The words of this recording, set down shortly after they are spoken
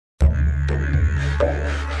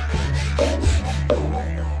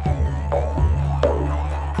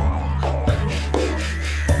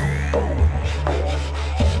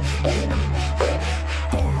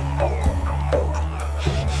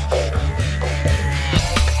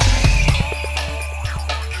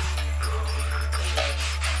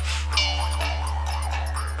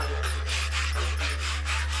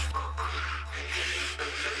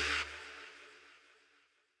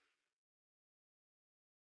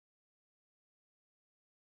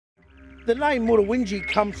The name Mutawintji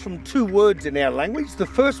comes from two words in our language. The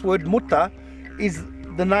first word, mutta, is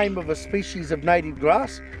the name of a species of native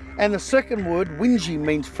grass, and the second word, winji,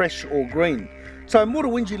 means fresh or green. So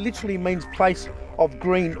Mutawintji literally means place of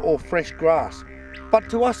green or fresh grass. But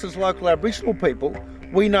to us as local Aboriginal people,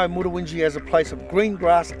 we know Mutawintji as a place of green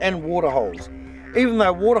grass and waterholes. Even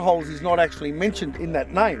though waterholes is not actually mentioned in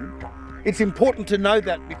that name, it's important to know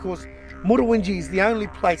that because Mutawintji is the only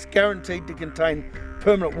place guaranteed to contain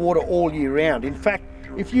permanent water all year round. In fact,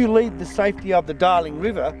 if you leave the safety of the Darling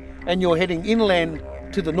River and you're heading inland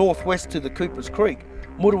to the northwest to the Coopers Creek,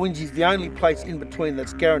 Mutawintji is the only place in between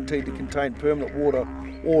that's guaranteed to contain permanent water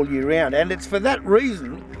all year round. And it's for that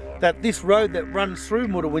reason that this road that runs through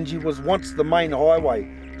Mutawintji was once the main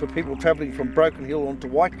highway for people travelling from Broken Hill onto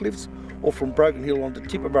White Cliffs or from Broken Hill onto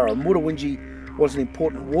Tibooburra. Mutawintji was an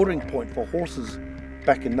important watering point for horses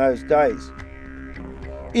back in those days.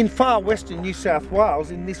 In far western New South Wales,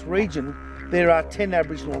 in this region, there are 10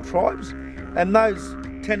 Aboriginal tribes, and those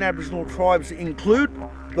 10 Aboriginal tribes include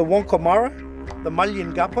the Wankamara, the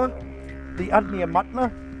Malyankapa, the Adnyamatna,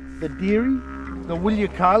 the Diri, the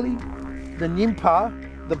Wilyakali, the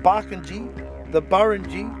Nyimpa, the Barkindji, the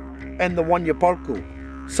Burrinji, and the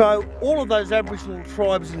Wanyapolku. So all of those Aboriginal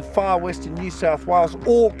tribes in far western New South Wales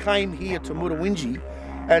all came here to Mutawintji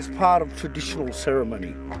as part of traditional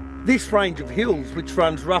ceremony. This range of hills, which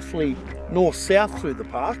runs roughly north-south through the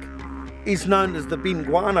park, is known as the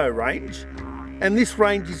Binguano Range, and this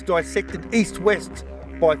range is dissected east-west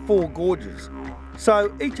by 4 gorges.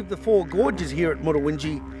 So each of the 4 gorges here at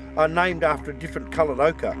Mutawintji are named after a different coloured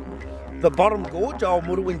ochre. The bottom gorge, Old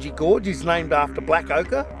Mutawintji Gorge, is named after black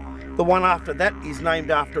ochre. The one after that is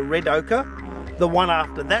named after red ochre. The one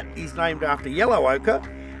after that is named after yellow ochre.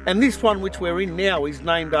 And this one, which we're in now, is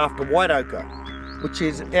named after white ochre, which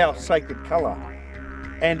is our sacred colour.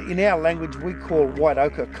 And in our language, we call white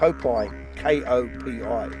ochre Kopi,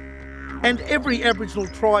 K-O-P-I. And every Aboriginal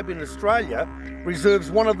tribe in Australia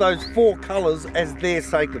reserves one of those 4 colours as their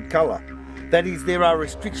sacred colour. That is, there are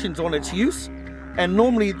restrictions on its use, and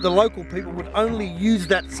normally the local people would only use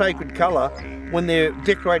that sacred colour when they're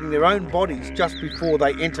decorating their own bodies just before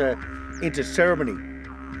they enter into ceremony.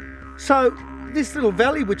 So this little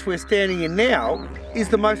valley which we're standing in now is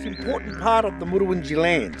the most important part of the Mutawintji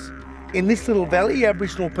lands. In this little valley,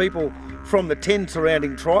 Aboriginal people from the 10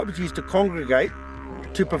 surrounding tribes used to congregate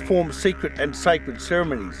to perform secret and sacred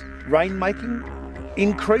ceremonies: rainmaking,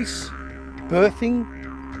 increase, birthing,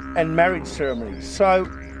 and marriage ceremonies. So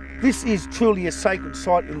this is truly a sacred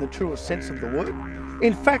site in the truest sense of the word.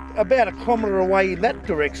 In fact, about a kilometre away in that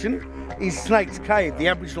direction is Snake's Cave, the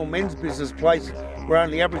Aboriginal men's business place where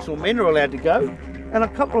only Aboriginal men are allowed to go. And a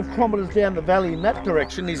couple of kilometres down the valley in that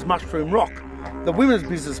direction is Mushroom Rock, the women's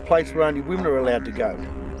business place where only women are allowed to go.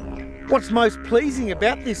 What's most pleasing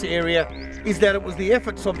about this area is that it was the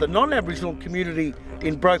efforts of the non-Aboriginal community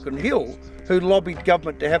in Broken Hill who lobbied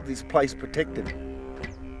government to have this place protected.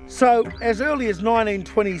 So as early as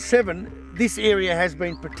 1927, this area has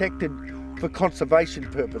been protected for conservation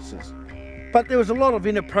purposes. But there was a lot of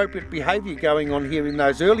inappropriate behaviour going on here in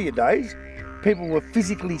those earlier days. People were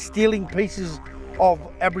physically stealing pieces of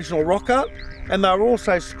Aboriginal rock art, and they were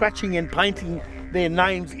also scratching and painting their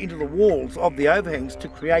names into the walls of the overhangs to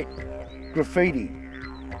create graffiti.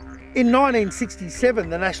 In 1967,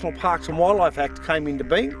 the National Parks and Wildlife Act came into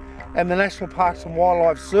being, and the National Parks and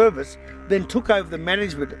Wildlife Service then took over the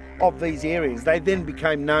management of these areas. They then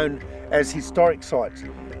became known as historic sites.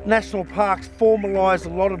 National Parks formalised a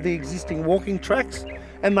lot of the existing walking tracks,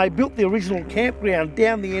 and they built the original campground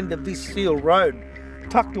down the end of this sealed road,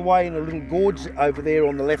 tucked away in a little gorge over there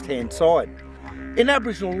on the left-hand side. In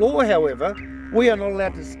Aboriginal law, however, we are not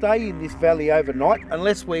allowed to stay in this valley overnight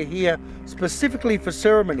unless we're here specifically for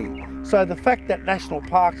ceremony. So the fact that National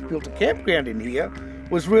Parks built a campground in here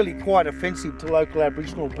was really quite offensive to local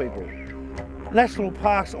Aboriginal people. National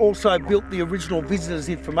Parks also built the original Visitors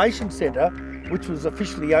Information Centre, which was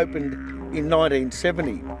officially opened in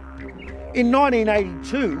 1970. In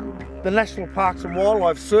 1982, the National Parks and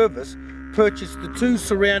Wildlife Service purchased the 2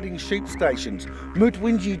 surrounding sheep stations,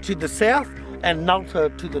 Mutawintji to the south and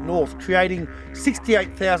Nulta to the north, creating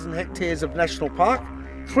 68,000 hectares of national park,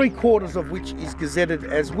 3/4 of which is gazetted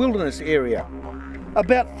as wilderness area.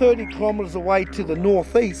 About 30 kilometres away to the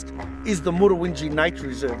northeast is the Mutawintji Nature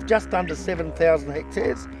Reserve, just under 7,000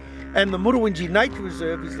 hectares. And the Mutawintji Nature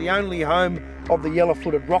Reserve is the only home of the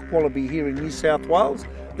yellow-footed rock wallaby here in New South Wales.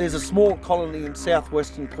 There's a small colony in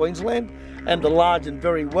southwestern Queensland and the large and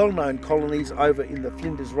very well-known colonies over in the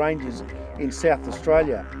Flinders Ranges in South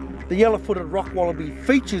Australia. The yellow-footed rock wallaby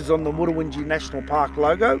features on the Mutawintji National Park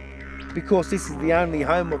logo because this is the only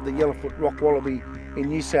home of the yellowfoot rock wallaby in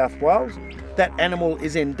New South Wales. That animal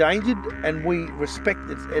is endangered and we respect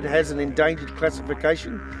it has an endangered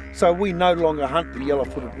classification, so we no longer hunt the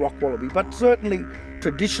yellow-footed rock wallaby, but certainly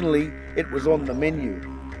traditionally it was on the menu.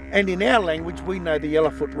 And in our language we know the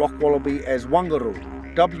yellowfoot rock wallaby as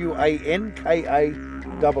Wangaru, W-A-N-K-A-R-R-U.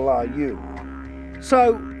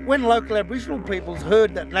 So when local Aboriginal peoples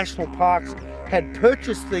heard that national parks had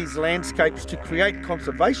purchased these landscapes to create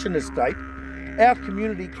conservation estate, our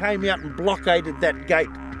community came out and blockaded that gate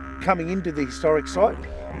coming into the historic site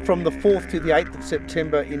from the 4th to the 8th of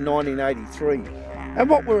September in 1983. And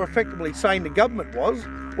what we're effectively saying to government was,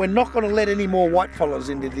 we're not going to let any more whitefellas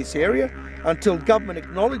into this area until government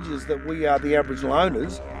acknowledges that we are the Aboriginal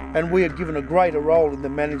owners and we are given a greater role in the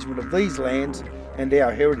management of these lands and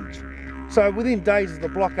our heritage. So within days of the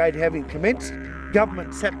blockade having commenced,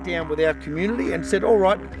 government sat down with our community and said, all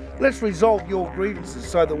right, let's resolve your grievances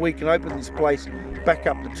so that we can open this place back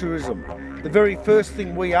up to tourism. The very first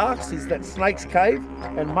thing we asked is that Snake's Cave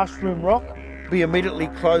and Mushroom Rock be immediately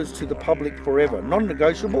closed to the public forever,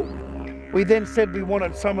 non-negotiable. We then said we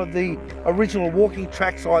wanted some of the original walking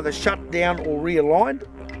tracks either shut down or realigned.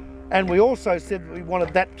 And we also said we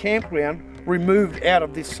wanted that campground removed out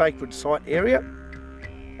of this sacred site area.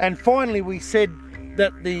 And finally we said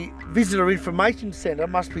that the Visitor Information Centre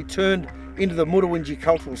must be turned into the Mutawintji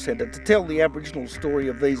Cultural Centre to tell the Aboriginal story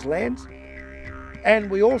of these lands. And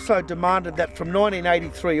we also demanded that from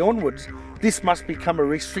 1983 onwards, this must become a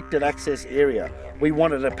restricted access area. We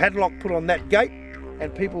wanted a padlock put on that gate,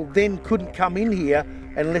 and people then couldn't come in here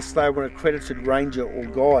unless they were an accredited ranger or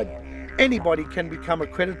guide. Anybody can become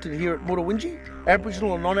accredited here at Mutawintji,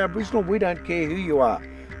 Aboriginal or non-Aboriginal, we don't care who you are.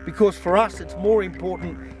 Because for us it's more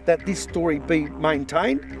important that this story be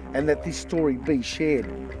maintained and that this story be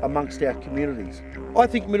shared amongst our communities. I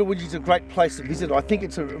think Mutawintji is a great place to visit. I think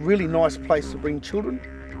it's a really nice place to bring children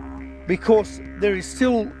because there is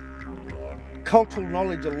still cultural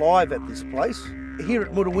knowledge alive at this place. Here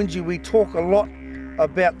at Mutawintji we talk a lot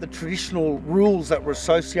about the traditional rules that were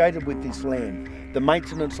associated with this land, the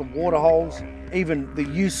maintenance of waterholes, even the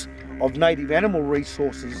use of native animal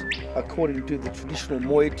resources according to the traditional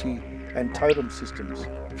moiety and totem systems.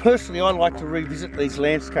 Personally, I like to revisit these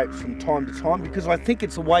landscapes from time to time because I think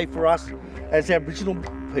it's a way for us as Aboriginal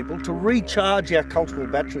people to recharge our cultural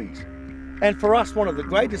batteries. And for us, one of the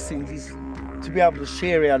greatest things is to be able to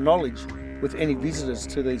share our knowledge with any visitors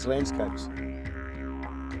to these landscapes.